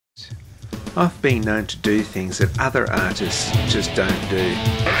I've been known to do things that other artists just don't do.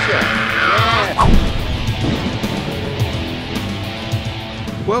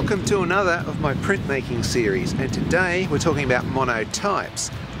 Welcome to another of my printmaking series, and today we're talking about monotypes.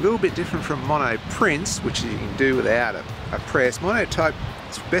 A little bit different from monoprints, which you can do without a press. Monotype,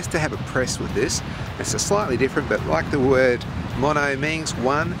 it's best to have a press with this. It's a slightly different, but like the word mono means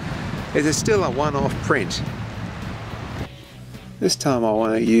one, it is still a one-off print. This time I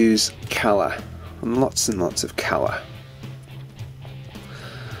want to use colour, and lots of colour.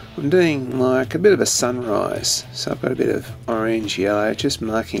 I'm doing like a bit of a sunrise, so I've got a bit of orange yellow just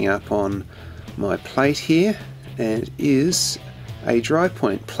marking up on my plate here, and it is a dry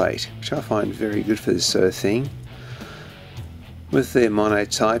point plate, which I find very good for this sort of thing. With their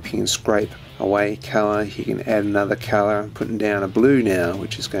monotype you can scrape away colour, you can add another colour. I'm putting down a blue now,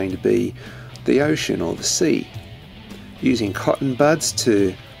 which is going to be the ocean or the sea. Using cotton buds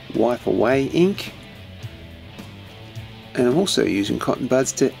to wipe away ink, and I'm also using cotton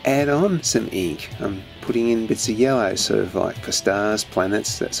buds to add on some ink. I'm putting in bits of yellow, sort of like for stars,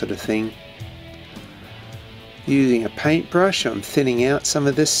 planets, that sort of thing. Using a paintbrush, I'm thinning out some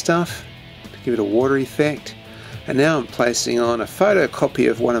of this stuff to give it a water effect. And now I'm placing on a photocopy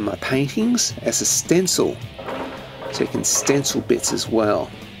of one of my paintings as a stencil, so you can stencil bits as well.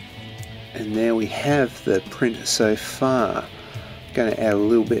 And there we have the print so far. I'm going to add a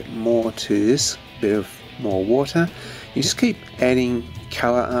little bit more to this, a bit of more water. You just keep adding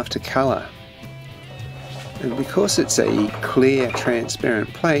colour after colour. And because it's a clear,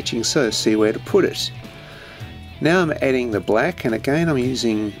 transparent plate, you can sort of see where to put it. Now I'm adding the black, and again I'm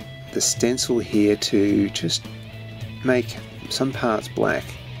using the stencil here to just make some parts black.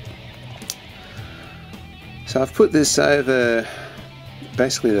 So I've put this over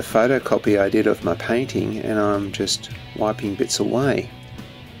basically the photocopy I did of my painting, and I'm just wiping bits away.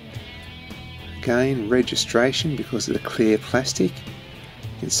 Again, registration because of the clear plastic.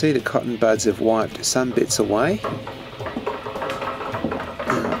 You can see the cotton buds have wiped some bits away.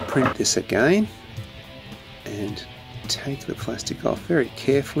 And I'll print this again and take the plastic off very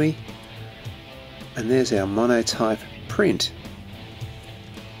carefully, and there's our monotype print.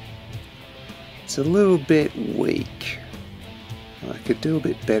 It's a little bit weak. I could do a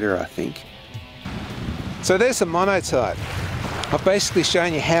bit better, I think. So there's the monotype. I've basically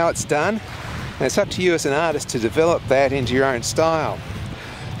shown you how it's done, and it's up to you as an artist to develop that into your own style.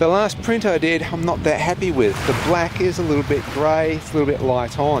 The last print I did, I'm not that happy with. The black is a little bit grey, it's a little bit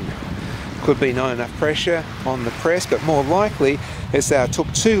light on. Could be not enough pressure on the press, but more likely it's that I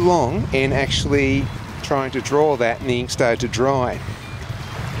took too long in actually trying to draw that and the ink started to dry.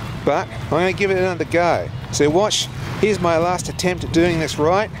 But I'm going to give it another go. So watch, here's my last attempt at doing this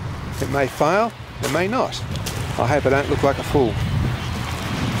right. It may fail, it may not. I hope I don't look like a fool.